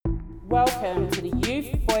Welcome to the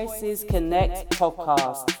Youth Voices Connect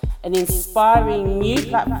podcast, an inspiring new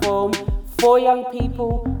platform for young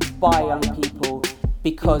people, by young people,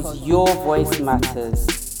 because your voice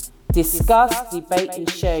matters. Discuss, debate and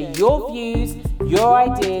share your views, your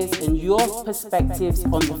ideas and your perspectives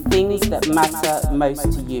on the things that matter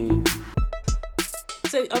most to you.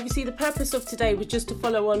 So obviously the purpose of today was just to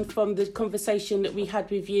follow on from the conversation that we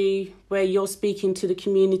had with you, where you're speaking to the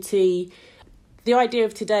community. The idea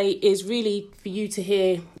of today is really for you to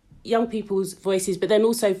hear young people's voices, but then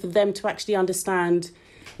also for them to actually understand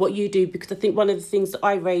what you do. Because I think one of the things that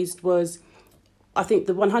I raised was, I think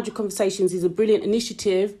the 100 Conversations is a brilliant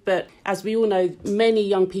initiative, but as we all know, many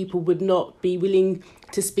young people would not be willing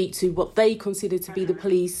to speak to what they consider to be the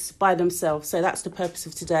police by themselves. So that's the purpose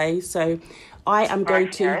of today. So I am going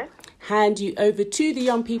to hand you over to the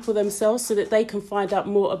young people themselves so that they can find out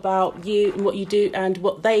more about you and what you do and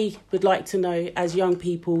what they would like to know as young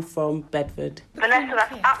people from Bedford. Vanessa,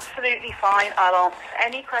 that's absolutely fine. I'll answer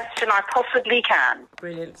any question I possibly can.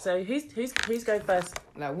 Brilliant. So who's going first?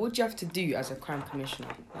 Like, what do you have to do as a crime commissioner?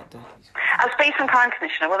 As Peace and Crime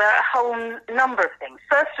Commissioner, well, there are a whole number of things.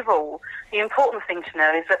 First of all, the important thing to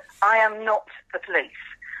know is that I am not the police.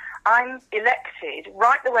 I'm elected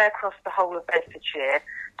right the way across the whole of Bedfordshire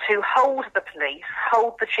to hold the police,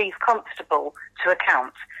 hold the Chief Constable to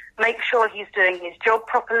account, make sure he's doing his job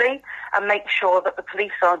properly and make sure that the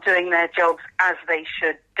police are doing their jobs as they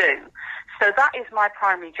should do. So that is my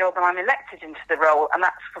primary job, and I'm elected into the role, and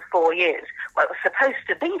that's for 4 years. Well, it was supposed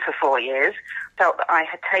to be for 4 years. Felt that I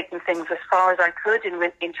had taken things as far as I could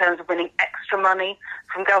in terms of winning extra money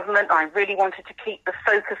from government. I really wanted to keep the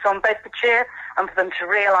focus on Bedfordshire and for them to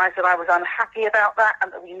realise that I was unhappy about that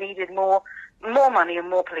and that we needed more money and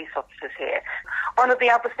more police officers here. One of the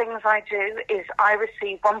other things I do is I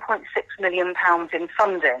receive £1.6 million in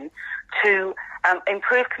funding to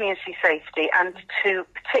improve community safety and to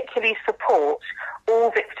particularly support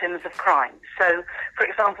all victims of crime. So, for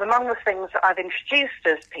example, among the things that I've introduced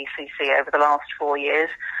as PCC over the last 4 years,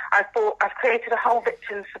 I've created a whole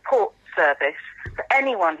victim support service for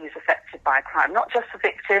anyone who's affected by a crime, not just the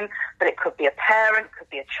victim, but it could be a parent, could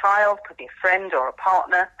be a child, could be a friend or a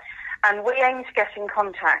partner. And we aim to get in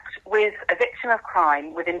contact with a victim of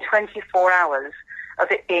crime within 24 hours of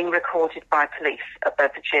it being recorded by police, at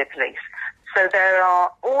Bedfordshire Police. So there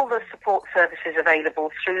are all the support services available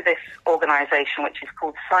through this organisation, which is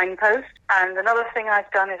called Signpost. And another thing I've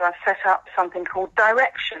done is I've set up something called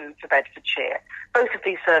Direction for Bedfordshire. Both of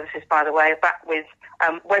these services, by the way, are backed with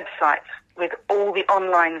websites with all the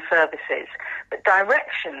online services. But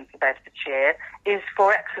Direction for Bedfordshire is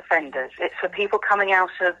for ex-offenders. It's for people coming out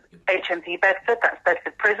of HMP Bedford, that's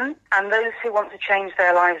Bedford Prison, and those who want to change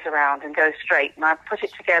their lives around and go straight. And I've put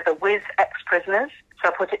it together with ex-prisoners, so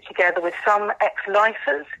I put it together with some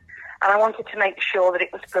ex-lifers, and I wanted to make sure that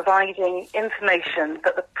it was providing information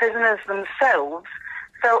that the prisoners themselves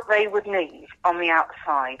felt they would need on the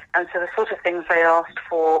outside. And so the sort of things they asked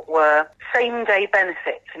for were same-day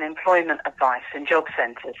benefits and employment advice in job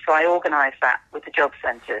centres. So I organised that with the job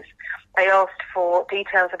centres. They asked for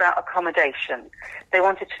details about accommodation. They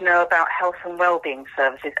wanted to know about health and wellbeing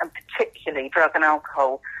services, and particularly drug and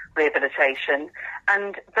alcohol rehabilitation.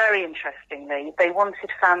 And very interestingly, they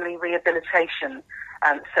wanted family rehabilitation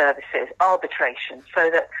services, arbitration,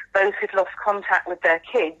 so that those who'd lost contact with their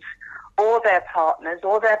kids or their partners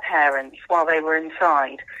or their parents while they were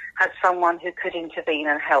inside had someone who could intervene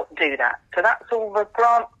and help do that. So that's all the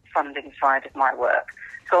grant funding side of my work.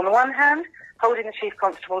 So on the one hand, holding the Chief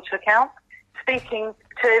Constable to account, speaking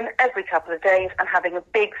to him every couple of days and having a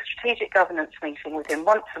big strategic governance meeting with him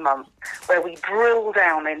once a month where we drill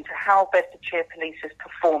down into how Bedfordshire Police is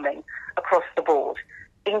performing across the board,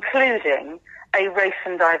 including a race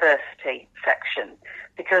and diversity section,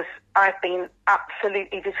 because I've been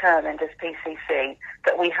absolutely determined as PCC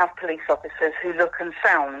that we have police officers who look and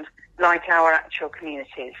sound like our actual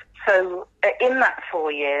communities. So in that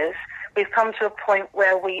 4 years, we've come to a point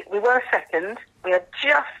where we were second, we are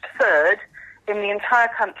just third in the entire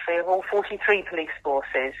country of all 43 police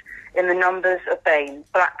forces in the numbers of BAME,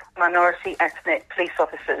 black, minority, ethnic police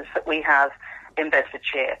officers that we have in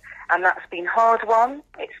Bedfordshire. And that's been hard won.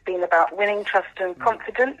 It's been about winning trust and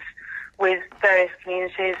confidence with various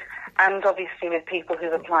communities and obviously with people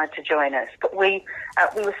who've applied to join us. But we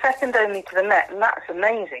were second only to the Met, and that's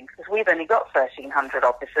amazing because we've only got 1,300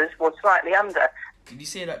 officers, or slightly under. Did you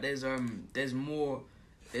say that there's more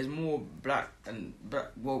black,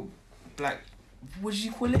 what did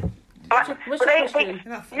you call it? Black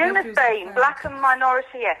and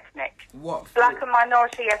minority ethnic. What? Black and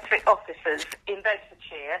minority ethnic officers in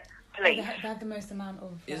Bedfordshire Police. They have the most amount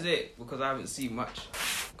of... Is it? Because I haven't seen much.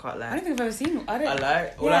 Can't lie. I don't think I've ever seen it. I I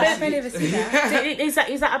lie. Yeah, I don't ever seen that. So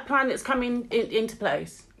is that a plan that's coming into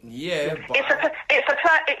place? Yeah, but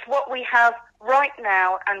It's what we have right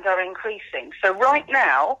now and are increasing. So right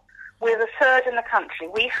now, we're the third in the country.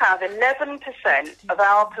 We have 11% of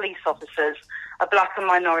our police officers are black and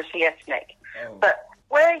minority ethnic. Oh. But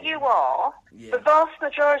where you are, Yeah. the vast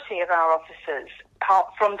majority of our officers are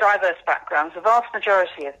from diverse backgrounds. The vast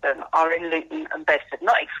majority of them are in Luton and Bedford,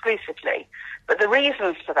 not exclusively. But the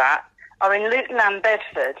reasons for that are in Luton and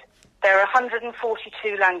Bedford, there are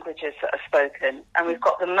 142 languages that are spoken, and we've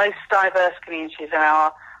got the most diverse communities in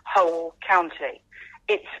our whole county.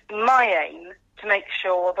 It's my aim to make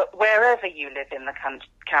sure that wherever you live in the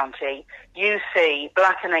county, you see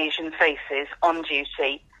black and Asian faces on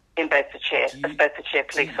duty in Bedfordshire as Bedfordshire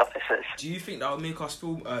police officers. Do you think that would make us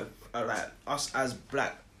feel like us as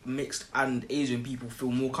black, mixed and Asian people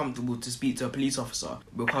feel more comfortable to speak to a police officer?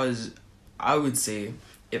 Because I would say,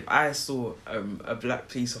 if I saw a black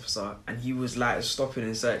police officer and he was like stopping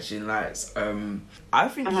and searching lights, I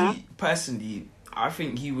think I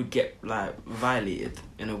think he would get like violated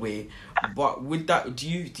in a way. But with that, do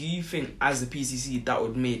you think as the PCC that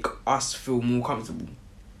would make us feel more comfortable?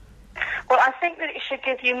 Well, I think that it should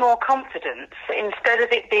give you more confidence instead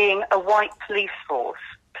of it being a white police force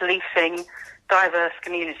policing diverse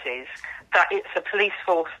communities, that it's a police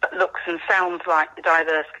force that looks and sounds like the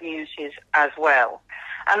diverse communities as well.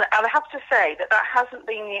 And I have to say that hasn't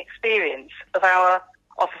been the experience of our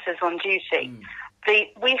officers on duty.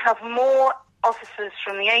 We have more officers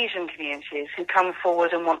from the Asian communities who come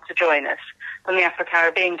forward and want to join us than the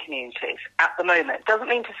Afro-Caribbean communities at the moment. It doesn't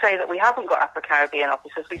mean to say that we haven't got Afro-Caribbean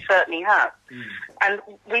officers, we certainly have. And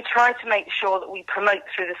we try to make sure that we promote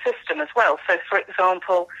through the system as well. So, for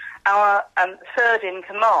example, our third in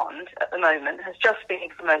command at the moment has just been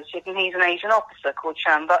promoted, and he's an Asian officer called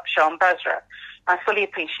Sham Basra. I fully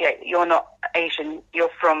appreciate that you're not Asian,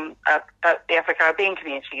 you're from the Afro-Caribbean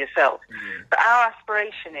community yourself. But our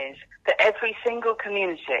aspiration is that every single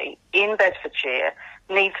community in Bedfordshire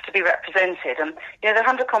needs to be represented. And, you know, the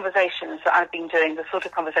 100 conversations that I've been doing, the sort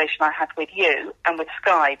of conversation I had with you and with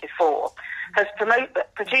Sky before, has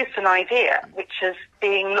produced an idea which is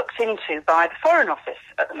being looked into by the Foreign Office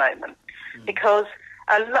at the moment. Because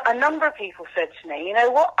a number of people said to me, you know,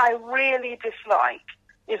 what I really dislike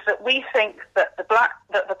is that we think that the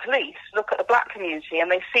police look at the black community and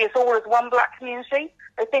they see us all as one black community.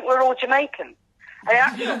 They think we're all Jamaican. And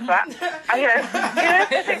actually, that,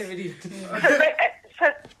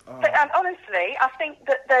 and honestly, I think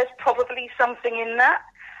that there's probably something in that.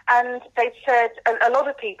 And they've said, a lot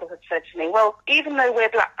of people have said to me, well, even though we're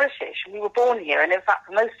black British, we were born here, and in fact,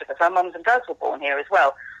 for most of us, our mums and dads were born here as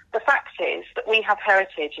well. The fact is that we have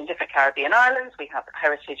heritage in different Caribbean islands, we have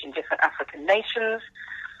heritage in different African nations,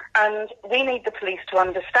 and we need the police to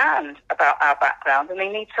understand about our background, and they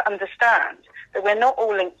need to understand that we're not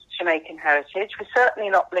all linked to Jamaican heritage. We're certainly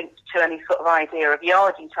not linked to any sort of idea of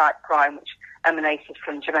Yardie-type crime, which emanated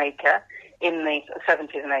from Jamaica in the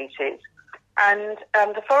 70s and 80s. And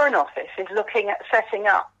the Foreign Office is looking at setting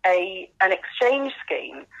up an exchange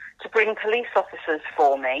scheme to bring police officers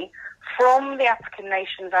for me from the African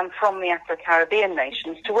nations and from the Afro-Caribbean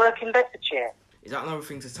nations to work in Bedfordshire. Is that another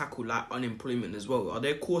thing to tackle, like unemployment as well? Are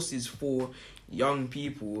there courses for young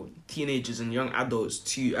people, teenagers and young adults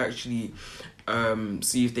to actually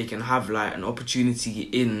see if they can have like an opportunity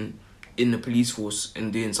in the police force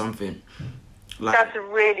and doing something? That's a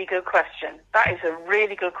really good question. That is a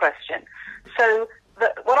really good question. So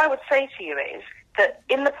what I would say to you is that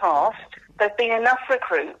in the past, there have been enough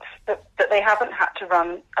recruits that they haven't had to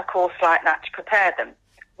run a course like that to prepare them.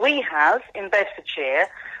 We have, in Bedfordshire,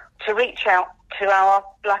 to reach out to our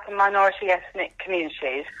black and minority ethnic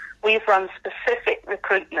communities, we've run specific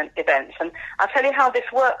recruitment events. And I'll tell you how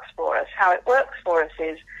this works for us. How it works for us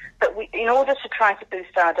is that in order to try to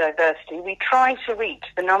boost our diversity, we try to reach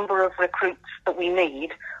the number of recruits that we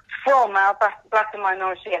need from our black and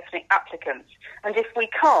minority ethnic applicants. And if we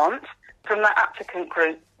can't, from that applicant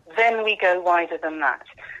group, then we go wider than that.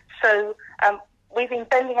 So we've been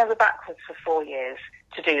bending over backwards for 4 years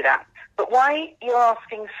to do that. But why you're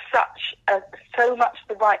asking so much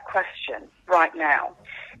the right question right now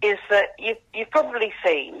is that you've probably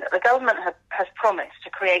seen that the government has promised to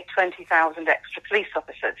create 20,000 extra police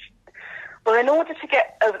officers. Well, in order to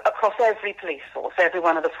get across every police force, every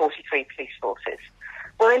one of the 43 police forces,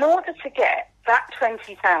 well, in order to get that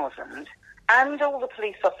 20,000 and all the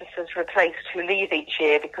police officers replaced who leave each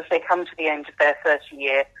year because they come to the end of their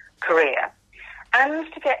 30-year career,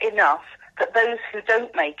 and to get enough that those who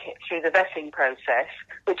don't make it through the vetting process,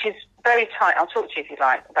 which is very tight, I'll talk to you if you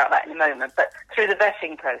like about that in a moment, but through the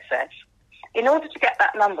vetting process, in order to get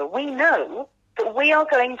that number, we know that we are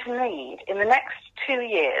going to need, in the next 2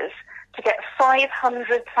 years, to get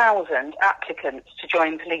 500,000 applicants to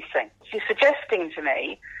join policing. So you're suggesting to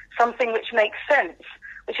me something which makes sense,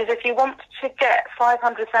 which is if you want to get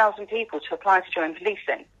 500,000 people to apply to join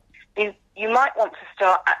policing, you might want to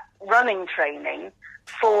start running training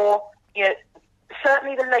for,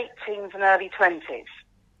 certainly the late teens and early 20s.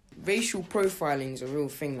 Racial profiling is a real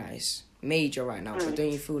thing, like, it's major right now. But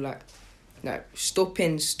don't you feel like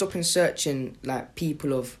stopping searching like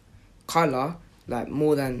people of colour, like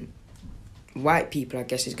more than white people, I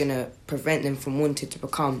guess, is going to prevent them from wanting to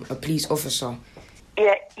become a police officer?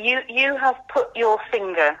 Yeah, you have put your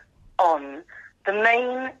finger on the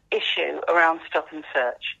main issue around stop and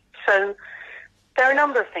search. So there are a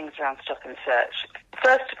number of things around stop and search.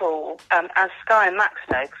 First of all, as Sky and Max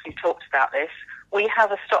know, because we've talked about this, we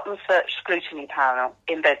have a stop and search scrutiny panel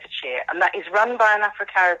in Bedfordshire, and that is run by an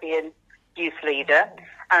Afro-Caribbean youth leader,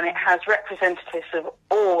 and it has representatives of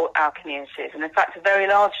all our communities. And in fact, a very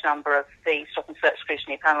large number of the stop and search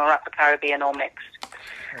scrutiny panel are Afro-Caribbean or mixed.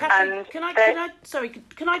 Catherine, can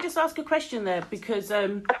I just ask a question there? Because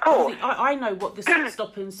of course, I know what the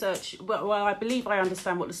stop and search. Well, I believe I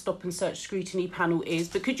understand what the stop and search scrutiny panel is.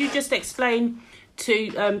 But could you just explain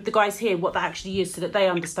to the guys here what that actually is, so that they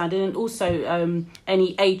understand, and also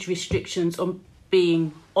any age restrictions on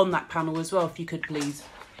being on that panel as well, if you could, please.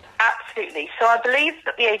 Absolutely. So I believe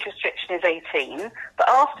that the age restriction is 18. But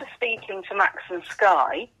after speaking to Max and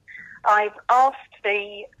Sky, I've asked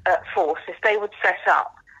the force if they would set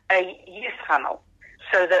up a youth panel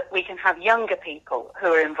so that we can have younger people who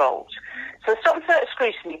are involved. So the Stop and Search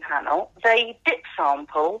Scrutiny Panel, they dip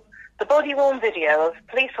sample the body-worn video of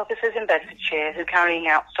police officers in Bedfordshire who are carrying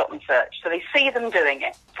out stop and search. So they see them doing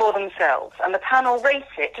it for themselves. And the panel rates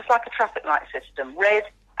it just like a traffic light system, red,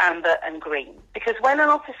 amber and green. Because when an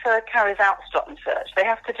officer carries out stop and search, they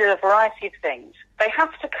have to do a variety of things. They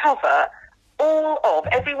have to cover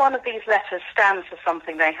every one of these letters stands for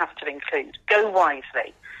something they have to include. Go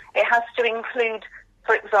wisely. It has to include,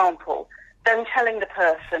 for example, them telling the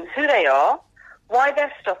person who they are, why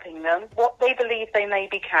they're stopping them, what they believe they may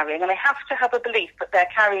be carrying, and they have to have a belief that they're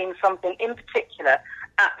carrying something in particular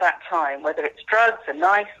at that time, whether it's drugs, a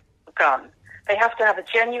knife, a gun. They have to have a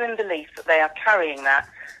genuine belief that they are carrying that.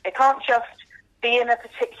 They can't just be in a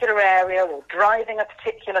particular area or driving a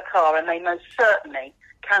particular car, and they most certainly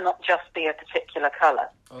cannot just be a particular colour.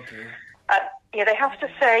 Okay. They have to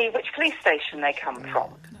say which police station they come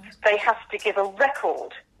from. They have to give a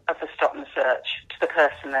record of the stop and search to the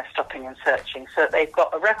person they're stopping and searching, so that they've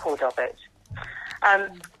got a record of it.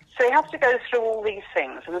 So they have to go through all these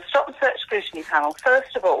things. And the Stop and Search Scrutiny Panel,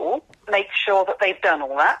 first of all, make sure that they've done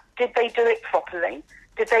all that. Did they do it properly?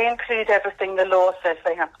 Did they include everything the law says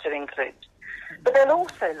they have to include? But they'll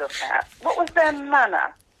also look at what was their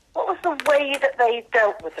manner? What was the way that they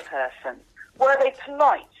dealt with the person? Were they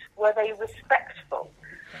polite? Were they respectful?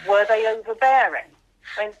 Were they overbearing?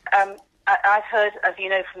 I've heard, as you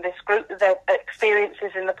know from this group, their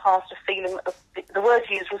experiences in the past of feeling that the word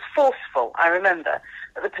used was forceful. I remember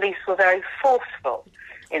that the police were very forceful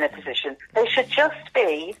in a position. They should just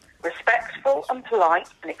be respectful and polite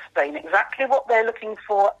and explain exactly what they're looking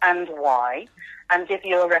for and why, and give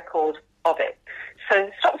you a record of it. So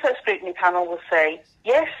the Stop and Search Scrutiny Panel will say,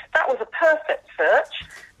 yes, that was a perfect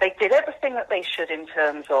search. They did everything that they should in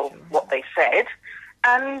terms of what they said,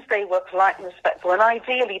 and they were polite and respectful, and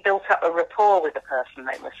ideally built up a rapport with the person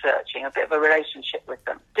they were searching, a bit of a relationship with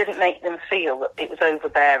them. Didn't make them feel that it was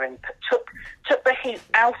overbearing, took the heat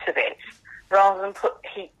out of it rather than put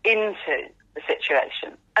heat into the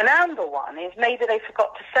situation. An amber one is maybe they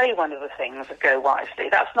forgot to say one of the things that go wisely.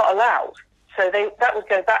 That's not allowed. So that would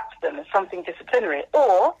go back to them as something disciplinary.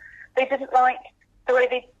 Or they didn't like the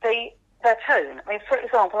way their tone. I mean, for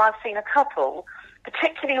example, I've seen a couple,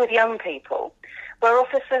 particularly with young people, where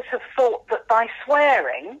officers have thought that by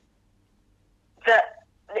swearing, that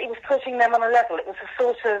it was putting them on a level. It was a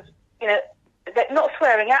sort of, not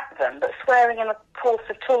swearing at them, but swearing in the course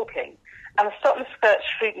of talking. And the Stop and Search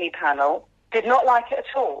Scrutiny Panel did not like it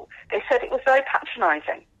at all. They said it was very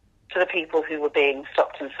patronising to the people who were being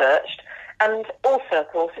stopped and searched. And also, of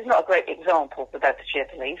course, it's not a great example for Bedfordshire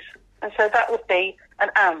Police. And so that would be an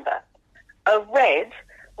amber. A red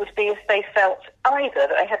would be if they felt either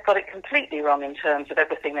that they had got it completely wrong in terms of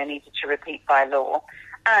everything they needed to repeat by law,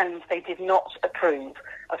 and they did not approve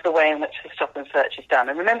of the way in which the stop and search is done.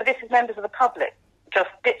 And remember, this is members of the public, just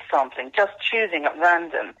bit sampling, just choosing at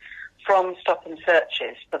random from stop and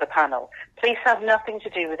searches for the panel. Police have nothing to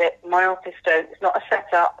do with it. My office don't. It's not a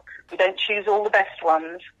set-up. We don't choose all the best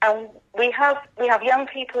ones. And we have young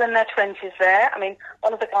people in their 20s there. I mean,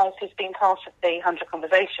 one of the guys who's been part of the 100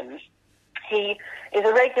 Conversations, he is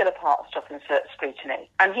a regular part of Stop and Search scrutiny.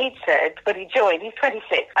 And he'd said, when he joined, he's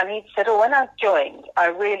 26, and he'd said, when I joined, I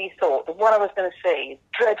really thought that what I was going to see is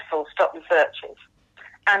dreadful stop and searches.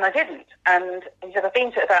 And I didn't. And he said, I've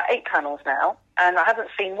been to about 8 panels now, and I haven't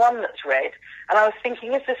seen one that's red. And I was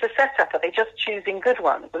thinking, is this a setup? Are they just choosing good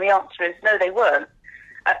ones? And the answer is, no, they weren't.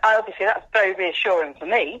 And obviously, that's very reassuring for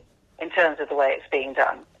me in terms of the way it's being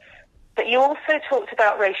done. But you also talked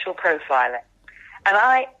about racial profiling. And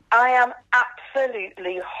I am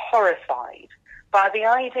absolutely horrified by the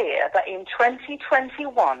idea that in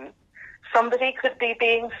 2021, somebody could be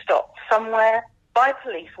being stopped somewhere by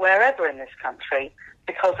police, wherever in this country,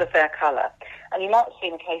 because of their colour. And you might have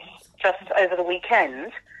seen a case just over the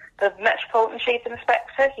weekend. The Metropolitan Chief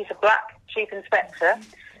Inspector, he's a black Chief Inspector,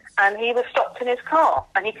 and he was stopped in his car,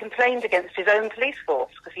 and he complained against his own police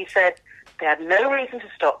force because he said they had no reason to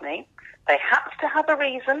stop me. They have to have a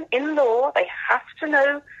reason in law. They have to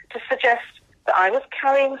know to suggest that I was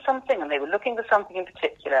carrying something, and they were looking for something in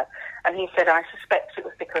particular. And he said, I suspect it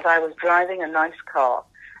was because I was driving a nice car.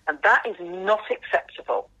 And that is not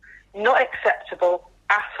acceptable. Not acceptable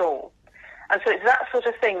at all. And so it's that sort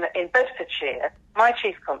of thing that in Bedfordshire, my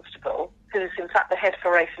Chief Constable, who's in fact the head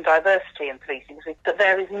for race and diversity in policing, says that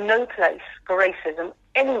there is no place for racism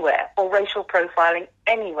anywhere or racial profiling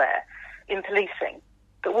anywhere in policing.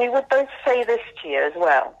 But we would both say this to you as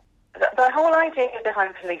well. The whole idea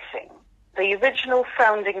behind policing, the original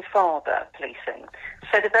founding father of policing,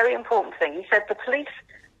 said a very important thing. He said the police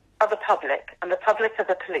are the public and the public are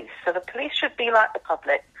the police. So the police should be like the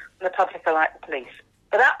public and the public are like the police.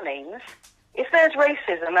 But that means if there's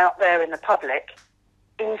racism out there in the public,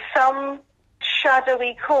 in some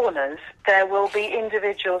shadowy corners, there will be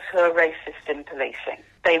individuals who are racist in policing.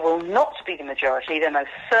 They will not be the majority. They most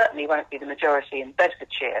certainly won't be the majority in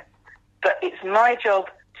Bedfordshire. But it's my job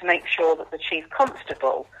to make sure that the Chief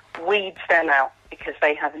Constable weeds them out because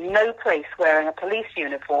they have no place wearing a police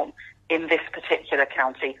uniform in this particular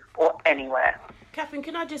county or anywhere. Catherine,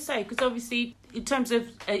 can I just say, because obviously in terms of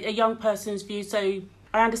a young person's view, so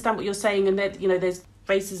I understand what you're saying, and that, you know, there's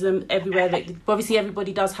racism everywhere. That obviously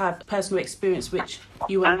everybody does have personal experience which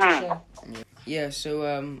you want to share. Yeah, so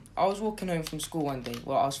I was walking home from school one day.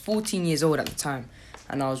 Well, I was 14 years old at the time,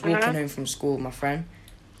 and I was walking home from school with my friend,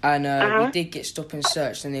 and we did get stopped and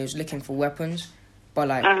searched, and they was looking for weapons, but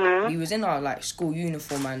like we was in our like school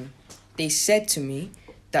uniform, and they said to me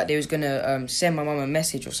that they was gonna send my mum a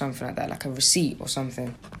message or something like that, like a receipt or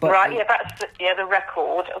something. But, right, yeah, that's the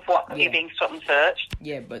record of what you being stopped and searched.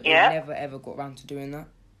 Yeah, but they never ever got round to doing that.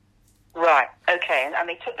 Right, okay, and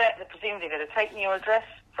they took that, presumably they'd have taken your address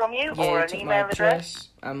from you, or an email address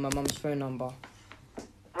and my mum's phone number.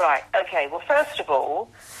 Right, okay, well, first of all,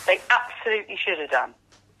 they absolutely should have done.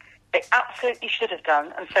 They absolutely should have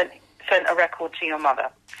done and sent a record to your mother.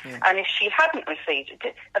 Yeah. And if she hadn't received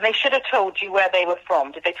it, and they should have told you where they were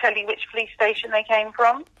from. Did they tell you which police station they came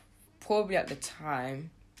from? Probably at the time,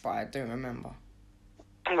 but I don't remember.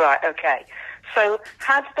 Right, okay. So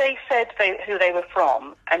had they said who they were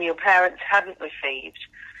from and your parents hadn't received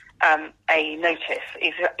a notice,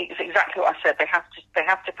 it's exactly what I said, they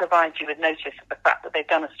have to provide you with notice of the fact that they've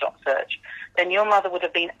done a stop search, then your mother would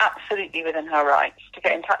have been absolutely within her rights to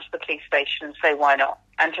get in touch with the police station and say why not,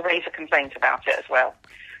 and to raise a complaint about it as well.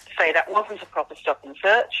 To say that wasn't a proper stop and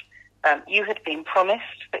search, you had been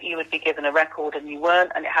promised that you would be given a record and you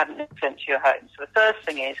weren't, and it hadn't been sent to your home. So the first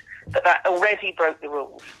thing is that already broke the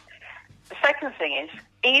rules. The second thing is,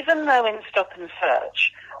 even though in stop and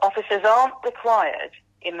search, officers aren't required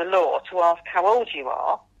in the law to ask how old you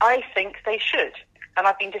are, I think they should. And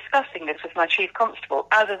I've been discussing this with my Chief Constable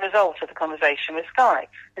as a result of the conversation with Sky.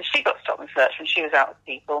 And she got stop and search when she was out with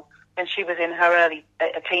people, and she was in her early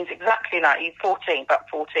teens, exactly like you, 14, about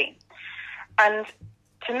 14. And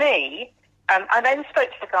to me, I then spoke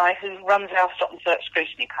to the guy who runs our stop and search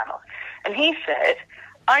scrutiny panel, and he said,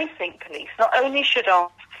 I think police not only should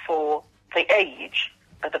ask for the age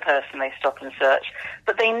of the person they stop and search,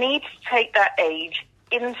 but they need to take that age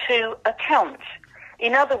into account.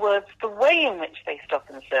 In other words, the way in which they stop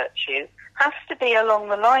and search you has to be along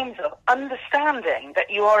the lines of understanding that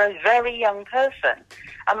you are a very young person,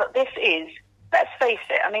 and that this is, let's face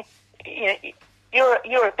it, I mean,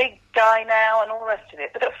 you're a big guy now and all the rest of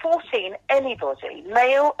it, but at 14, anybody,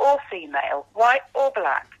 male or female, white or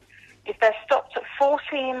black, if they're stopped at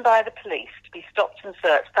 14 by the police to be stopped and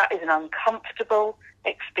searched, that is an uncomfortable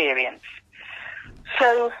experience.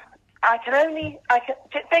 So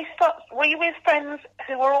did they stop, were you with friends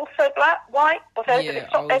who were also black, white, or did it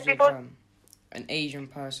stop everybody? An Asian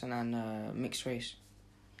person and mixed race.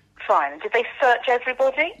 Fine. And did they search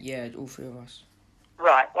everybody? Yeah, all three of us.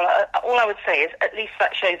 Right. Well, all I would say is at least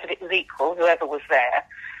that shows that it was equal, whoever was there.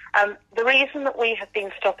 The reason that we have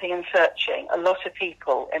been stopping and searching a lot of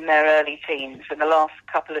people in their early teens in the last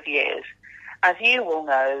couple of years, as you will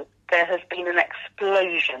know, there has been an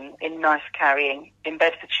explosion in knife carrying in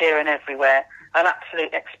Bedfordshire and everywhere. An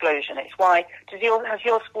absolute explosion. It's why, has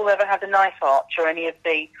your school ever had a knife arch, or any of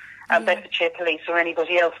the Bedfordshire police or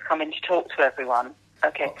anybody else come in to talk to everyone?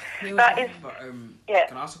 Okay. That is... But, yeah.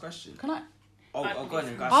 Can I ask a question? Can I? Oh, go on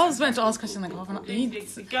then, guys. I was meant to ask a question like half an hour.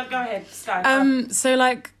 Go ahead, Sky. So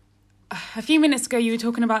like a few minutes ago, you were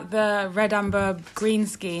talking about the red, amber, green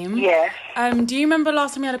scheme. Yes. Do you remember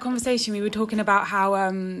last time we had a conversation? We were talking about how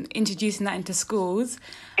introducing that into schools,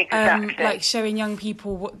 Exactly. like showing young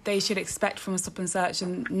people what they should expect from a stop and search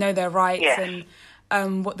and know their rights Yes.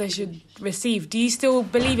 and what they should receive. Do you still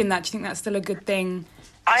believe in that? Do you think that's still a good thing?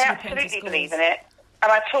 I to put into absolutely schools? believe in it.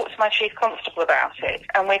 And I've talked to my chief constable about it.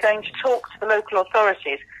 And we're going to talk to the local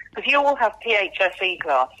authorities, because you all have PHSE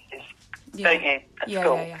classes, don't you, at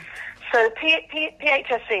school? Yeah. So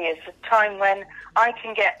PHSE is a time when I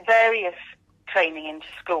can get various training into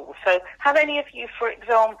school. So have any of you, for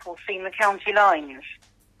example, seen the County Lines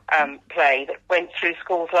play that went through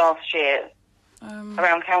schools last year,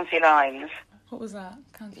 around County Lines? What was that?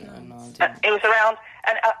 County Lines? No, I didn't. It was around,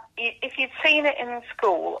 and if you'd seen it in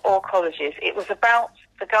school or colleges, it was about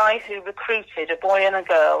the guy who recruited a boy and a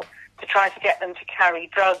girl to try to get them to carry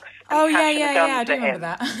drugs and cash and a gun I do to him. remember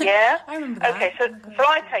that. Yeah? I remember that. Okay, so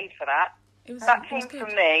I paid for that. That came good.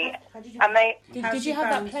 from me, and they... Did you have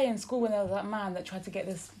that play in school when there was that man that tried to get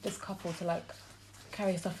this couple to like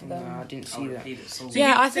carry stuff for them? No, I didn't see that.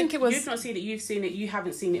 Yeah, I think it was. You've not seen it. You've seen it. You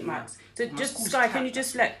haven't seen it, Max. So just Sky, can you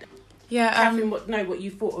just let Yeah, Catherine know what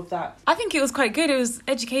you thought of that? I think it was quite good. It was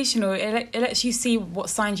educational. It lets you see what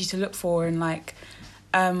signs you to look for and like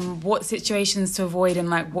what situations to avoid and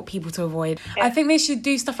like what people to avoid. Yeah. I think they should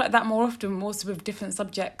do stuff like that more often, also with different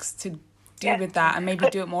subjects to do with that, and maybe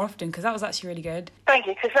do it more often, because that was actually really good. Thank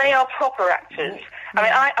you, because they are proper actors. I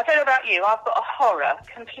mean, I don't know about you, I've got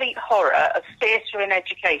a complete horror of theatre in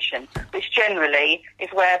education, which generally is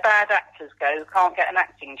where bad actors go who can't get an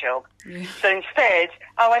acting job. Yeah. So instead,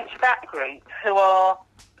 I went to that group who are,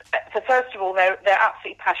 so first of all, they're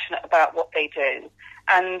absolutely passionate about what they do.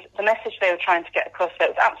 And the message they were trying to get across there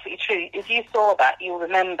was absolutely true. If you saw that, you'll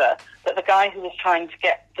remember that the guy who was trying to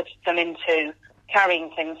get them into carrying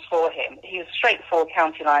things for him, he was a straightforward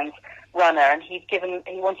County Lines runner, and he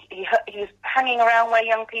was hanging around where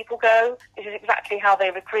young people go. This is exactly how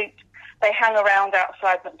they recruit. They hang around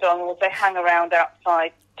outside McDonald's, they hang around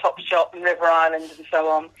outside Topshop and River Island and so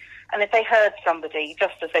on. And if they heard somebody,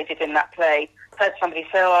 just as they did in that play, heard somebody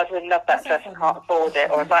say, "Oh, I'd really love that dress, I can't afford it,"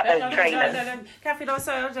 or like those trainers. No. Catherine, I was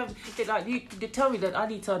like, you tell me that I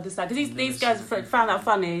need to understand, because these guys found that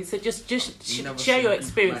funny. So just share your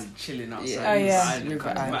experience. Man chilling outside. Yeah. Oh, yeah. River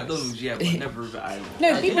Island. McDonald's, yeah, but never River Island.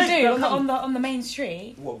 No, people do on the main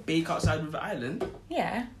street. What, bake outside River Island?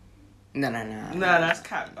 Yeah. No. No, that's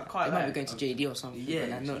cat. I quite They might be like. going to JD or something. Yeah,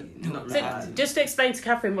 but not not River So Island. just to explain to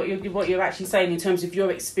Catherine what you're actually saying in terms of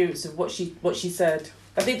your experience of what she said.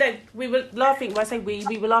 I think that we were laughing. When I say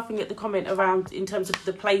we were laughing at the comment around in terms of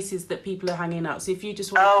the places that people are hanging out. So if you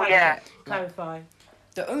just want to clarify.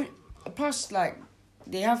 Plus, like,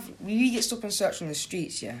 we get stop and search on the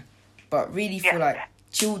streets, yeah. But really, for like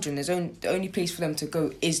children, the only place for them to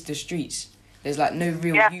go is the streets. There's like no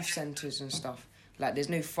real youth centres and stuff. Like, there's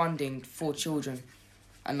no funding for children,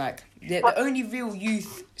 and like the only real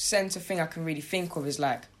youth centre thing I can really think of is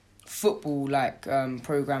like football, like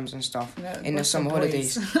programs and stuff in the summer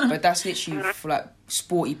holidays. But that's literally for like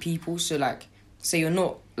sporty people. So like, say you're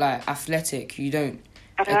not like athletic, you don't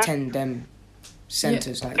attend them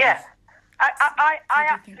centres. Like I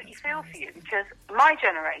absolutely feel for you, because my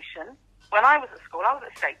generation, when I was at school, I was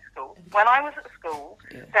at state school. When I was at school,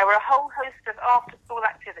 there were a whole host of after-school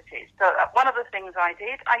activities. So one of the things I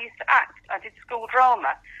did, I used to act. I did school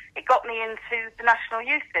drama. It got me into the National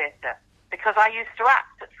Youth Theatre, because I used to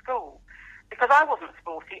act at school. Because I wasn't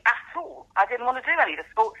sporty at all. I didn't want to do any of the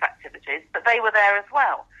sports activities, but they were there as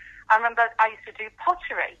well. I remember I used to do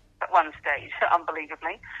pottery at one stage,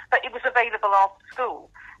 unbelievably, but it was available after school.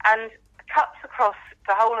 And cuts across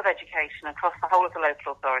the whole of education, across the whole of the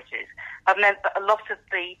local authorities, have meant that a lot of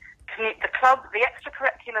the club, the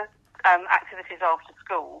extracurricular activities after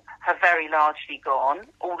school have very largely gone.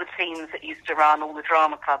 All the teams that used to run, all the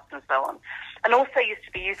drama clubs and so on, and also used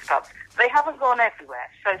to be youth clubs, they haven't gone everywhere.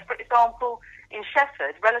 So, for example, in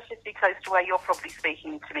Shefford, relatively close to where you're probably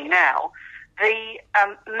speaking to me now, The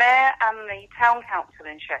mayor and the town council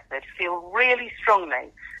in Sheffield feel really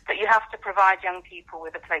strongly that you have to provide young people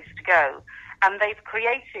with a place to go, and they've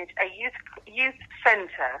created a youth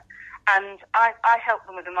centre, and I help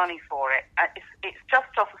them with the money for it. It's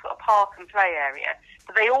just off a sort of park and play area,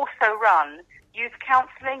 but they also run youth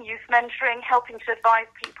counselling, youth mentoring, helping to advise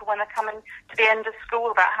people when they're coming to the end of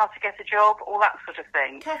school about how to get a job, all that sort of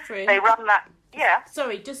thing. Catherine, they run that. Yeah.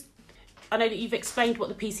 Sorry, I know that you've explained what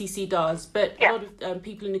the PCC does, but a lot of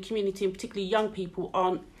people in the community, and particularly young people,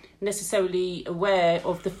 aren't necessarily aware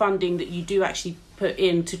of the funding that you do actually put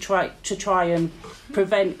in to try and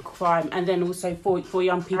prevent crime, and then also for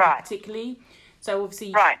young people particularly. So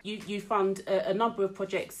obviously you fund a number of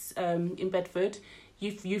projects in Bedford,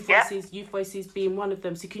 Youth Voices being one of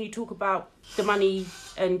them. So can you talk about the money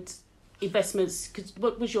and investments? 'Cause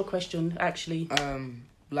what was your question actually?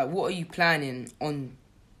 What are you planning on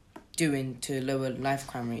doing to lower life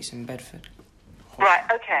crime rates in Bedford? Right,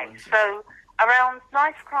 okay. So around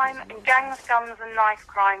knife crime and gangs, guns and knife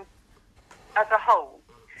crime as a whole,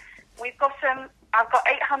 we've got I've got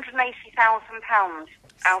 £880,000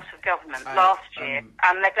 out of government last year,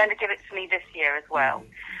 and they're going to give it to me this year as well.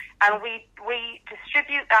 And we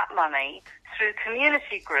distribute that money through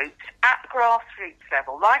community groups at grassroots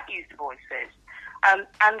level, like Youth Voices,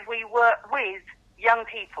 and we work with young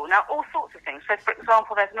people. Now, all sorts of things. So, for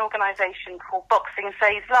example, there's an organisation called Boxing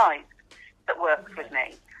Saves Lives that works with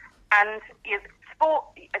me. And sport,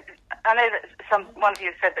 I know that one of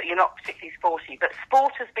you have said that you're not particularly sporty, but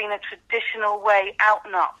sport has been a traditional way out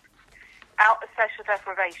and up, out of social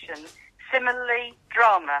deprivation. Similarly,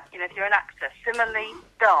 drama, if you're an actor. Similarly,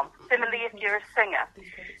 dance. Similarly, if you're a singer.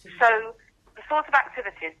 So the sort of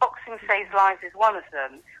activities, Boxing Saves Lives is one of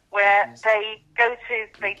them, where they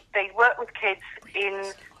they work with kids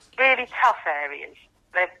in really tough areas.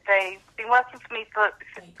 They've been working for me for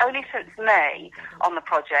only since May on the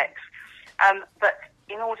projects, but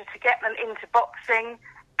in order to get them into boxing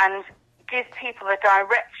and give people a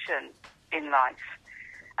direction in life.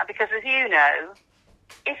 Because as you know,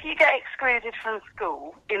 if you get excluded from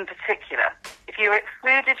school, in particular, if you're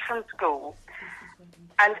excluded from school,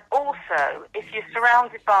 and also if you're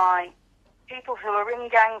surrounded by people who are in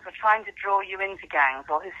gangs or trying to draw you into gangs,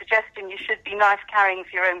 or who are suggesting you should be knife carrying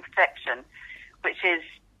for your own protection, which is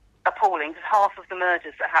appalling, because half of the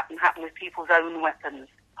murders that happen with people's own weapons.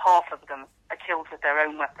 Half of them are killed with their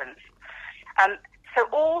own weapons. So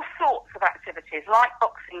all sorts of activities, like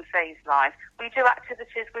Boxing Saves Lives, we do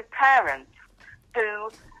activities with parents who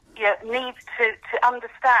need to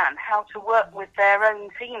understand how to work with their own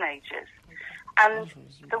teenagers. And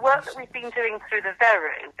the work that we've been doing through the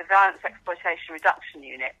VERU, the Violence Exploitation Reduction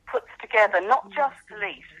Unit, puts together not just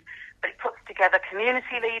police, but it puts together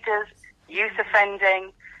community leaders, youth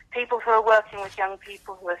offending, people who are working with young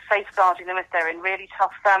people, who are safeguarding them if they're in really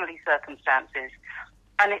tough family circumstances.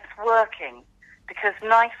 And it's working, because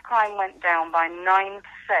knife crime went down by 9%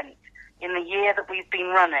 in the year that we've been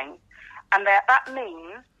running. And that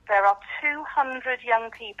means there are 200 young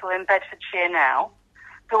people in Bedfordshire now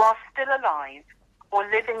who are still alive or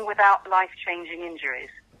living without life-changing injuries.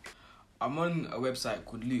 I'm on a website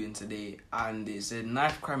called Luton today, and it said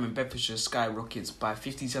knife crime in Bedfordshire skyrockets by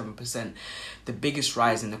 57%, the biggest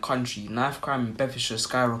rise in the country. Knife crime in Bedfordshire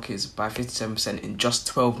skyrockets by 57% in just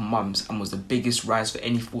 12 months, and was the biggest rise for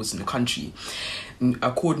any force in the country,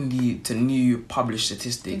 according to new published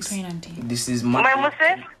statistics. In 2019. This is Monday. When was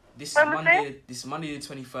this? This is Monday, the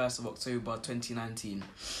 21st of October, 2019.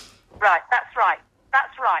 Right, that's right.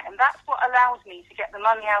 That's right, and that's what allows me to get the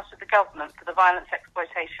money out of the government for the Violence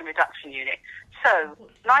Exploitation Reduction Unit. So,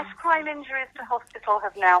 knife crime injuries to hospital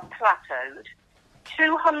have now plateaued.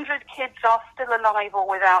 200 kids are still alive or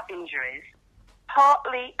without injuries,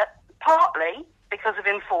 partly because of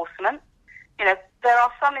enforcement. There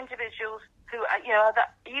are some individuals who, are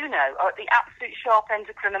at the absolute sharp end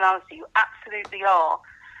of criminality, who absolutely are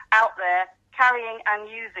out there carrying and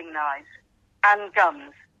using knives and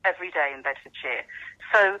guns every day in Bedfordshire.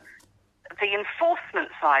 So the enforcement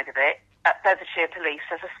side of it at Bedfordshire Police,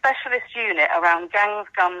 there's a specialist unit around gangs,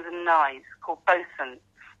 guns and knives called BOSUN,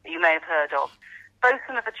 that you may have heard of.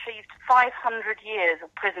 BOSUN have achieved 500 years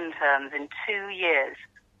of prison terms in 2 years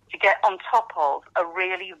to get on top of a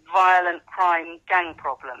really violent crime gang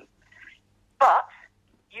problem. But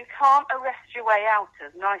you can't arrest your way out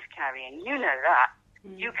of knife carrying. You know that.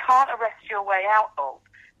 You can't arrest your way out of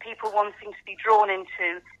people wanting to be drawn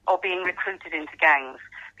into or being recruited into gangs.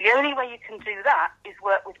 The only way you can do that is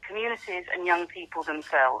work with communities and young people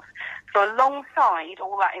themselves. So alongside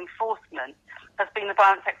all that enforcement has been the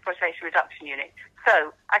Violence Exploitation Reduction Unit.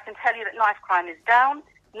 So I can tell you that knife crime is down,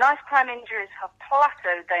 Knife crime injuries have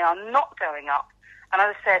plateaued. They are not going up. And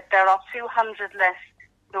as I said, there are 200 less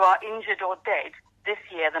who are injured or dead this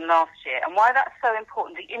year than last year. And why that's so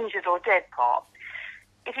important, the injured or dead part,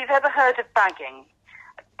 if you've ever heard of bagging,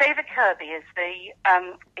 David Kirby is the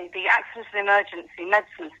accident and emergency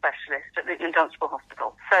medicine specialist at Luton and Dunstable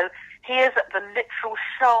Hospital. So he is at the literal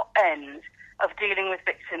sharp end of dealing with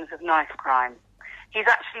victims of knife crime. He's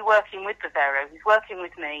actually working with the Vero. He's working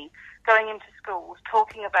with me, going into schools,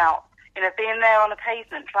 talking about, being there on a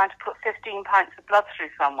pavement, trying to put 15 pints of blood through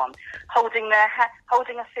someone, holding a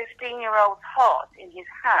 15-year-old's heart in his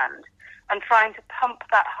hand and trying to pump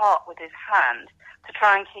that heart with his hand to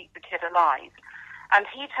try and keep the kid alive. And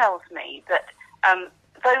he tells me that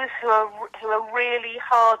those who are really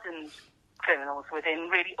hardened criminals within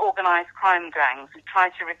really organised crime gangs who try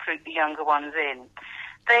to recruit the younger ones in,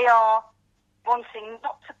 they are wanting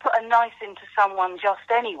not to put a knife into someone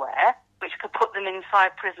just anywhere, which could put them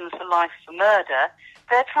inside prison for life for murder.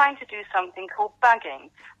 They're trying to do something called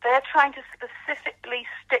bagging. They're trying to specifically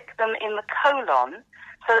stick them in the colon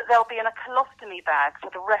so that they'll be in a colostomy bag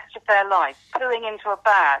for the rest of their life, pooing into a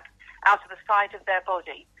bag out of the side of their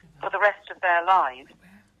body for the rest of their lives.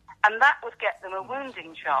 And that would get them a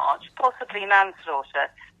wounding charge, possibly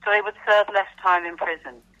manslaughter, so they would serve less time in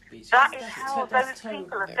prison. That is how those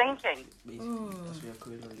people are thinking. That's where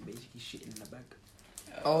colon basically shit in the bag.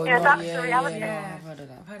 Oh, Yeah, no, that's yeah, the reality. Yeah, I've heard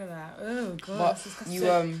of that. Oh god. But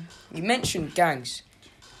you mentioned gangs,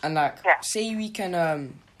 and say we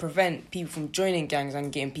can prevent people from joining gangs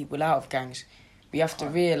and getting people out of gangs. We have to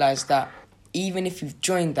realise that even if you've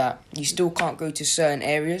joined that, you still can't go to certain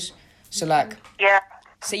areas. So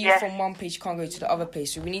say you're from one place, you can't go to the other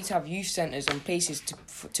place. So we need to have youth centres and places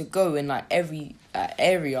to go in every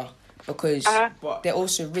area, because they're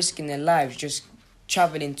also risking their lives just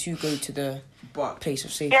travelling to go to the place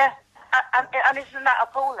of safety. Yeah, and isn't that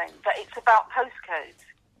appalling that it's about postcodes?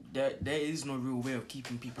 There is no real way of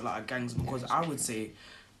keeping people out of gangs, because I would say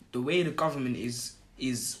the way the government is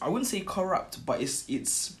I wouldn't say corrupt, but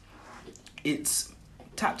it's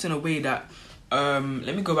tapped in a way that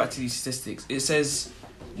let me go back to these statistics. It says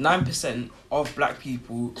 9% of black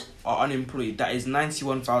people are unemployed. That is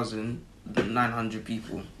 91,900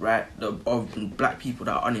 people, right? Of black people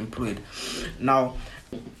that are unemployed. Now,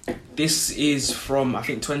 this is from I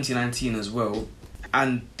think 2019 as well,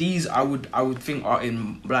 and these I would think are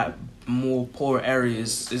in more poor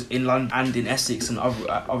areas in London and in Essex and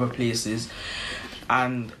other places,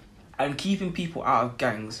 and keeping people out of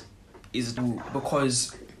gangs is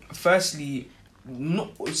because firstly,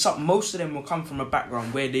 most of them will come from a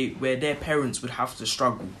background where their parents would have to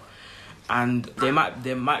struggle, and they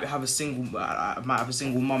might have a single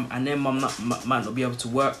mum, and their mum might not be able to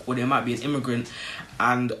work, or they might be an immigrant,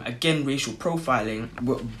 and again racial profiling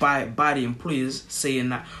by the employers saying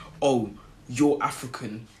that, oh, you're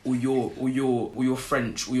African, or you're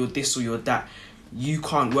French, or you're this or you're that. You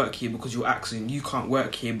can't work here because your accent. You can't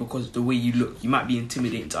work here because of the way you look. You might be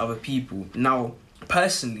intimidating to other people. Now,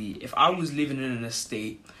 personally, if I was living in an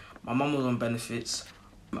estate, my mum was on benefits,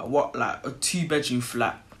 a 2-bedroom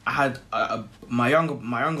flat, I had my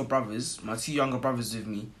younger brothers, my 2 younger brothers with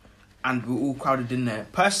me, and we're all crowded in there.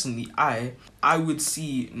 Personally, I would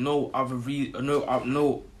see no other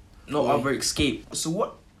other escape. So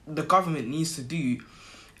what the government needs to do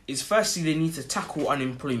is, firstly, they need to tackle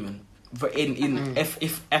unemployment in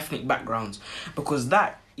ethnic backgrounds, because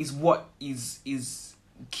that is what is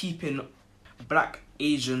keeping black,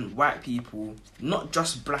 Asian, white people, not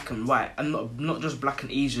just black and white, and not just black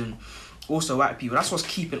and Asian, also white people. That's what's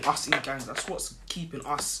keeping us in gangs. That's what's keeping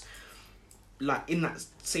us in that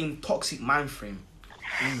same toxic mind frame.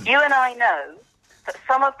 You and I know that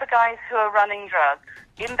some of the guys who are running drugs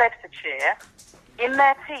in Bedfordshire, in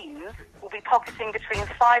their teens, will be pocketing between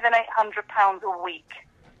 £500 and £800 a week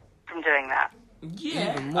from doing that.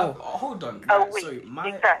 Yeah. Hold on. A Right, week. so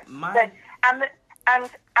Exactly.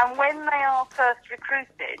 And when they are first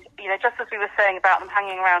recruited, just as we were saying about them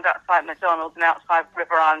hanging around outside McDonald's and outside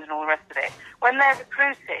River Island and all the rest of it, when they're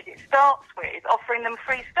recruited, it starts with offering them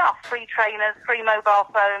free stuff, free trainers, free mobile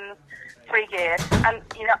phones, free gear. And,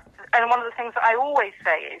 and one of the things that I always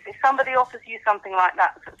say is, if somebody offers you something like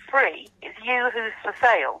that that's free, it's you who's for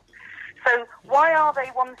sale. So why are they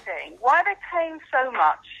paying so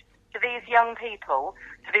much to these young people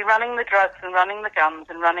to be running the drugs and running the guns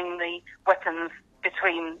and running the weapons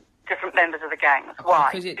between different members of the gangs? Why?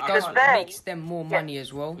 Because it makes them more money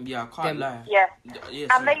as well. Yeah, I can't lie. Yeah. Yeah,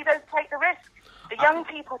 And they don't take the risk. The young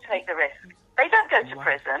people take the risk. They don't go to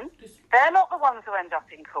prison. They're not the ones who end up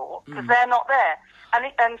in court because they're not there.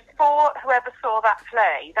 And for whoever saw that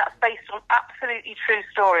play, that's based on absolutely true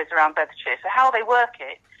stories around Bedfordshire. So how they work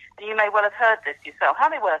it, and you may well have heard this yourself, how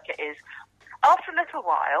they work it is, after a little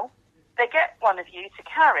while, they get one of you to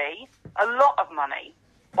carry a lot of money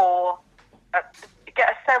or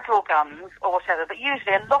get several guns or whatever, but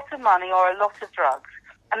usually a lot of money or a lot of drugs.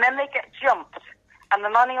 And then they get jumped and the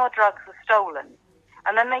money or drugs are stolen.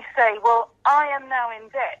 And then they say, well, I am now in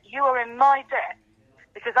debt. You are in my debt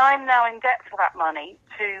because I'm now in debt for that money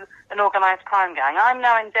to an organised crime gang. I'm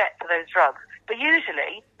now in debt for those drugs. But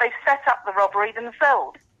usually they've set up the robbery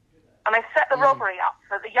themselves. And they've set the robbery up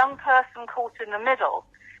so the young person caught in the middle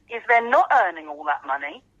is then not earning all that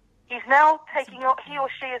money. He's now he or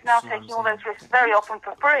she is now taking all those risks very often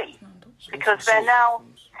for free because they're now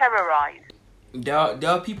terrorised. There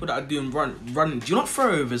are people that are doing running. Do you know what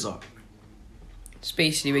throwovers are? It's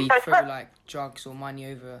basically where you throw like drugs or money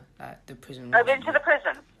over the prison. Over into the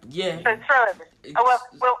prison. Yeah. So throwovers. Oh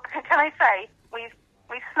well. Can I say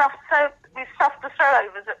we've snuffed the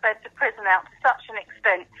throwovers at Bedford Prison out to such an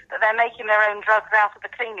extent that they're making their own drugs out of the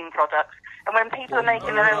cleaning products. And when people are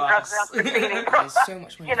making their own drugs out of the cleaning products, so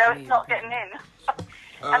much money it's not getting in.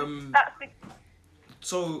 And that's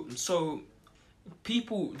so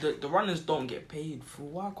people, the runners don't get paid for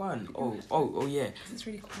what? Oh yeah. It's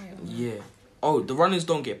really quiet. Yeah. Oh, the runners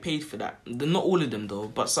don't get paid for that. They're not all of them though,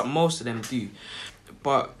 but most of them do.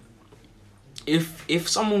 But if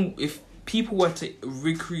people were to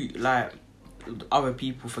recruit like other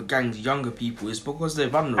people for gangs, younger people, it's because they're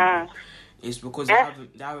vulnerable. It's because they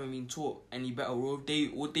haven't been taught any better, or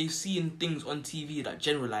they've seen things on TV that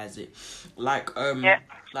generalize it. Like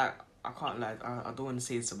I can't lie, I don't want to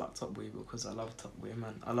say it's about Top Boy because I love Top Boy,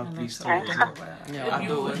 man. I love Blue Star. I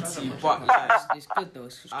don't want to, but it's good though.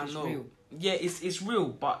 It's real. Yeah, it's real,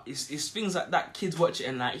 but it's things like that. Kids watch it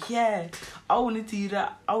and like, yeah, I want to do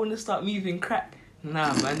that. I want to start moving crack.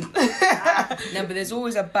 Nah, man. No, but there's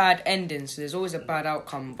always a bad ending, so there's always a bad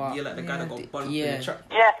outcome. But like the guy that got bumped in the truck.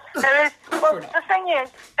 Yeah, there is. Well, the thing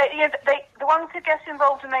is, the ones who get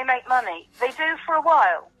involved and they make money, they do for a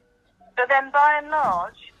while, but then by and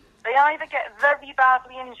large, they either get very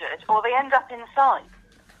badly injured or they end up inside.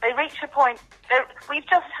 They reach a point. We've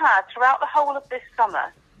just had throughout the whole of this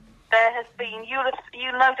summer, there has been. You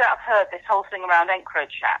no doubt have heard this whole thing around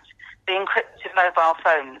EncroChat, the encrypted mobile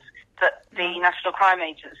phones that the National Crime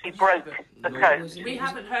Agency broke the code. We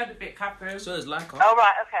haven't heard of it, Catherine. So it's like. Oh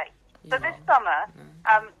right, okay. So this summer,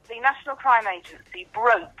 the National Crime Agency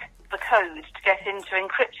broke the code to get into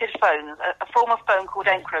encrypted phones, a form of phone called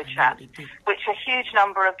EncroChat, which a huge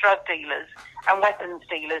number of drug dealers and weapons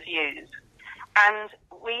dealers use. And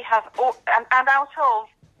we have, and out of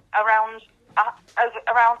around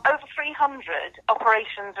over 300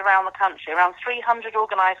 operations around the country, around 300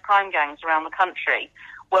 organised crime gangs around the country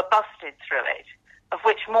were busted through it, of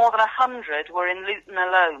which more than 100 were in Luton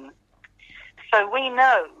alone. So we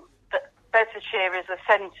know that Bedfordshire is a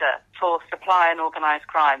centre for supply and organised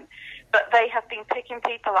crime, but they have been picking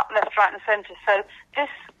people up left, right and centre. So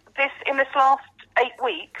this in this last 8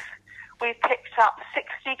 weeks, we've picked up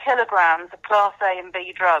 60 kilograms of Class A and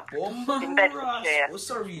B drugs in Bedfordshire. Oh,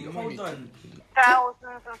 sorry, hold on.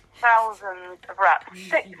 Thousands and thousands of rats.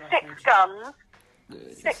 Six guns,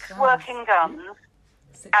 6 working guns,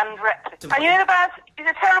 and replicas. And you know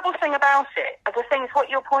the terrible thing about it, the thing is what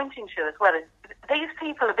you're pointing to as well, is these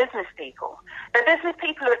people are business people. They're business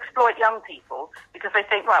people who exploit young people because they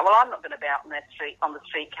think, right, well, I'm not going to be out on the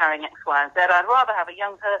street carrying X, Y, and Z. I'd rather have a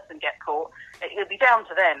young person get caught. It'll be down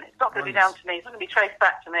to them. It's not going to be down to me. It's not going to be traced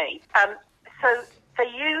back to me. So they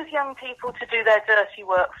use young people to do their dirty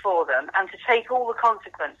work for them and to take all the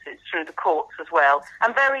consequences through the courts as well.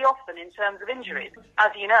 And very often in terms of injuries,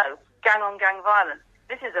 as you know, gang-on-gang violence.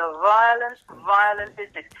 This is a violent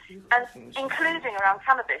business, and including around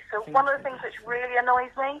cannabis. So one of the things which really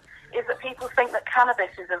annoys me is that people think that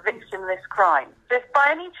cannabis is a victimless crime. So if by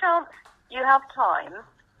any chance you have time,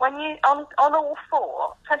 when you, on all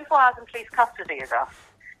 24 hours in police custody is us.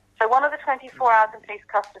 So one of the 24 hours in police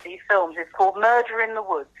custody films is called Murder in the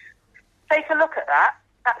Woods. Take a look at that.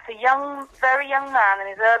 That's a very young man in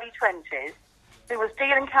his early 20s who was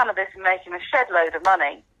dealing cannabis and making a shed load of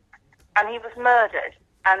money. And he was murdered,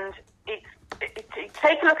 and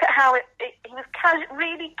take a look at how he was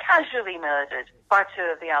really casually murdered by 2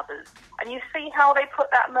 of the others. And you see how they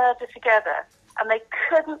put that murder together, and they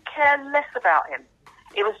couldn't care less about him.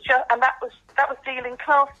 It was just, and that was dealing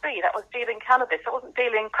Class B, that was dealing cannabis, that wasn't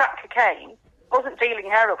dealing crack cocaine, wasn't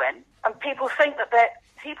dealing heroin. And people think that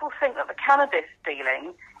the cannabis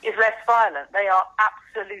dealing is less violent. They are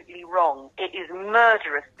absolutely wrong. It is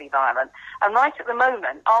murderously violent. And right at the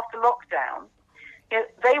moment, after lockdown,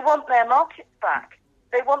 they want their markets back.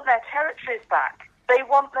 They want their territories back. They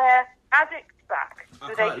want their addicts back, so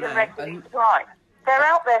they can regularly supply. They're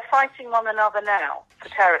out there fighting one another now for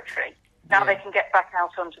territory. Now they can get back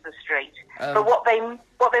out onto the street. But what they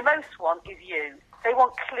most want is you. They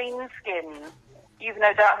want clean skins. You've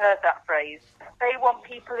no doubt heard that phrase. They want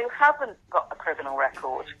people who haven't got a criminal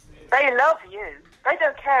record. They love you. They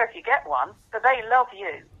don't care if you get one, but they love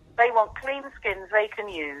you. They want clean skins they can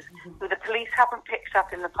use, who the police haven't picked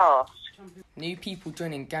up in the past. New people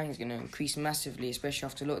joining gangs are going to increase massively, especially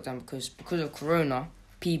after lockdown, because of Corona,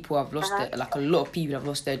 people have lost their, like a lot of people have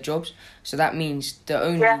lost their jobs. So that means the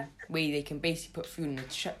only way they can basically put food on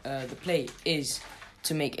the plate is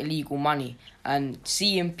to make illegal money. And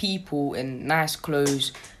seeing people in nice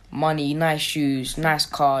clothes, money, nice shoes, nice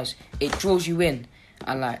cars, it draws you in.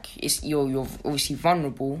 And like you're obviously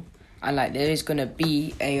vulnerable, and like there is gonna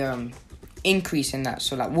be a increase in that.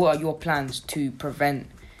 So like, what are your plans to prevent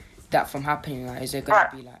that from happening? Like, is there gonna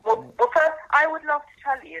be like? Well, first, I would love to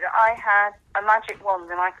tell you that I had a magic wand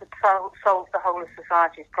and I could solve the whole of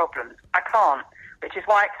society's problems. I can't, which is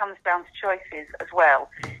why it comes down to choices as well.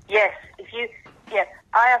 Yes,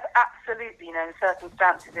 I have absolutely known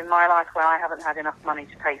circumstances in my life where I haven't had enough money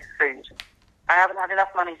to pay for food. I haven't had enough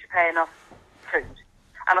money to pay enough food.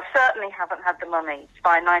 And I certainly haven't had the money to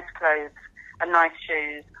buy nice clothes and nice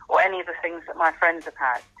shoes or any of the things that my friends have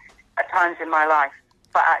had at times in my life.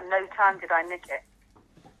 But at no time did I nick it.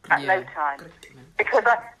 At no time.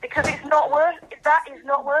 Because it's not worth it. That is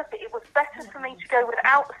not worth it. It was better for me to go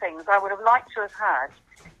without things I would have liked to have had.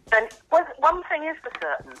 Then one thing is for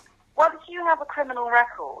certain. Once you have a criminal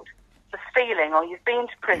record for stealing or you've been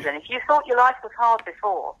to prison, if you thought your life was hard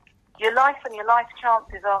before, your life and your life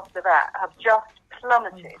chances after that have just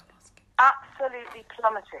plummeted. Absolutely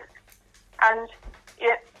plummeted. And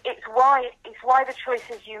it's why the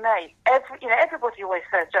choices you make. Everybody always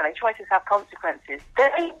says, don't they, choices have consequences.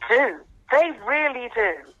 They do. They really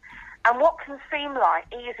do. And what can seem like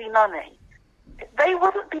easy money, they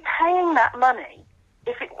wouldn't be paying that money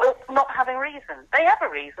if it was not having reason. They have a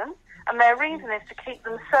reason, and their reason is to keep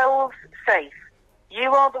themselves safe.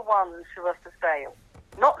 You are the ones who are for sale,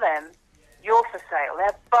 not them. You're for sale.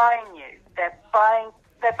 They're buying you. They're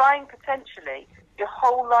buying potentially your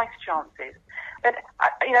whole life chances. And I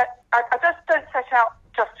just don't set out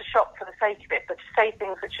just to shop for the sake of it, but to say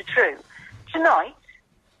things which are true. Tonight,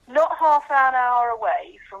 not half an hour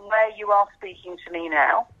away from where you are speaking to me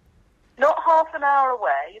now, not half an hour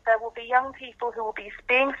away, there will be young people who will be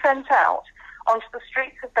being sent out onto the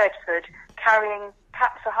streets of Bedford carrying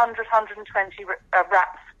perhaps 100, 120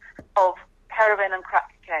 wraps of heroin and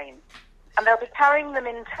crack cocaine. And they'll be carrying them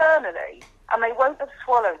internally, and they won't have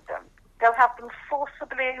swallowed them. They'll have them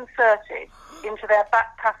forcibly inserted into their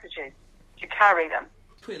back passages to carry them.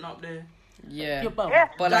 Putting up there. Yeah. Yeah.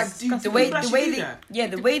 But like the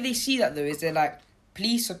way they see that though is they're like,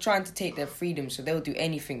 police are trying to take their freedom, so they'll do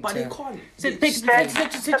anything. But they can't. So just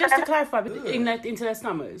to clarify, into their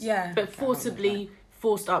stomachs. Yeah. But forcibly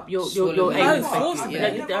forced up your Swallowing. aim. Forcibly.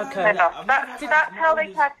 Okay. That's how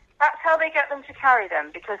they get them to carry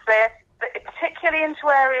them, because they're particularly into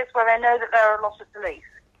areas where they know that there are a lot of police,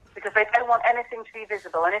 because they don't want anything to be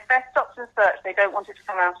visible, and if they're stopped and searched, they don't want it to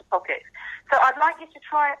come out of pocket. So I'd like you to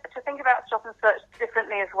try to think about stop and search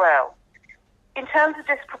differently as well. In terms of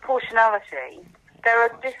disproportionality, there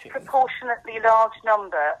are a disproportionately large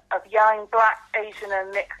number of young black, Asian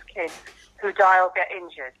and mixed kids who die or get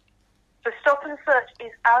injured. So stop and search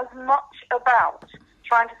is as much about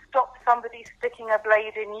trying to stop somebody sticking a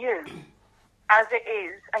blade in you as it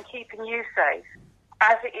is, and keeping you safe,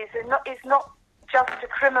 as it is. It's not just to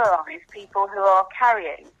criminalise people who are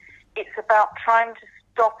carrying. It's about trying to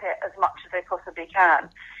stop it as much as they possibly can.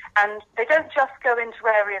 And they don't just go into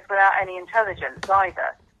areas without any intelligence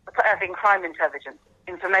either, having crime intelligence,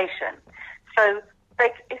 information. So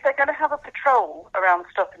if they're going to have a patrol around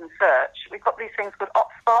stop and search, we've got these things called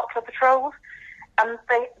Sparkler patrols, and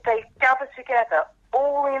they gather together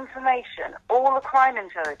all the information, all the crime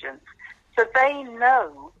intelligence, so they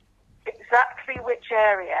know exactly which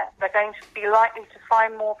area they're going to be likely to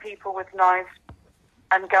find more people with knives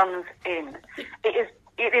and guns in. It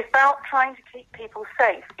is about trying to keep people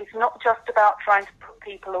safe. It's not just about trying to put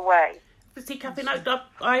people away. But see, Catherine,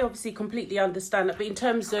 I obviously completely understand that, but in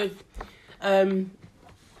terms of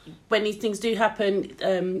when these things do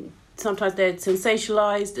happen, sometimes they're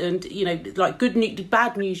sensationalised, and like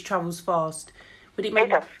bad news travels fast. Would it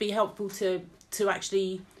maybe be helpful to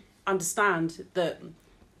actually understand that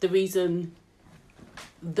the reason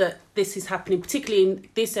that this is happening, particularly in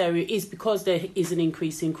this area, is because there is an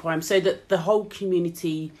increase in crime, so that the whole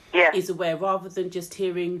community is aware, rather than just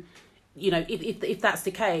hearing, if that's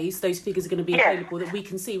the case, those figures are going to be available, that we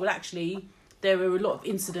can see, well, actually, there are a lot of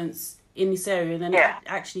incidents in this area, and then it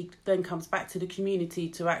actually then comes back to the community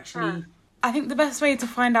to actually... I think the best way to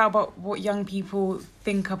find out about what young people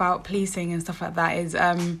think about policing and stuff like that is,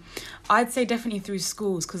 I'd say definitely through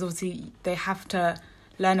schools, because obviously they have to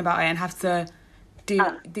learn about it and have to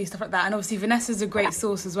do stuff like that. And obviously Vanessa's a great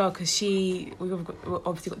source as well, because we've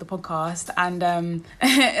obviously got the podcast, and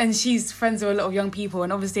and she's friends with a lot of young people,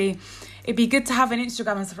 and obviously it'd be good to have an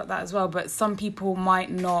Instagram and stuff like that as well, but some people might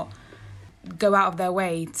not go out of their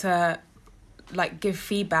way to give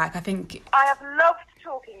feedback. I have loved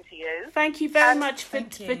talking to you. Thank you very much for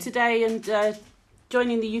today, and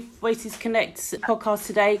joining the Youth Voices Connect podcast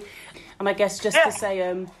today. And I guess just to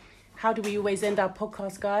say, how do we always end our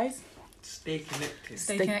podcast, guys? Stay connected.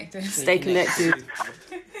 Stay connected. Stay connected.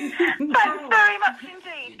 Thanks very much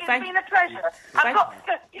indeed. It's been a pleasure.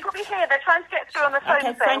 You've got me here. They're trying to get through on the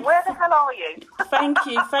phone saying, where the hell are you? Thank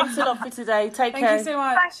you. Thanks a lot for today. Take care. Thank you so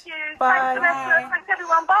much. Thank you. Bye. Thanks, Vanessa. Thanks,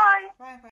 everyone. Bye. Bye.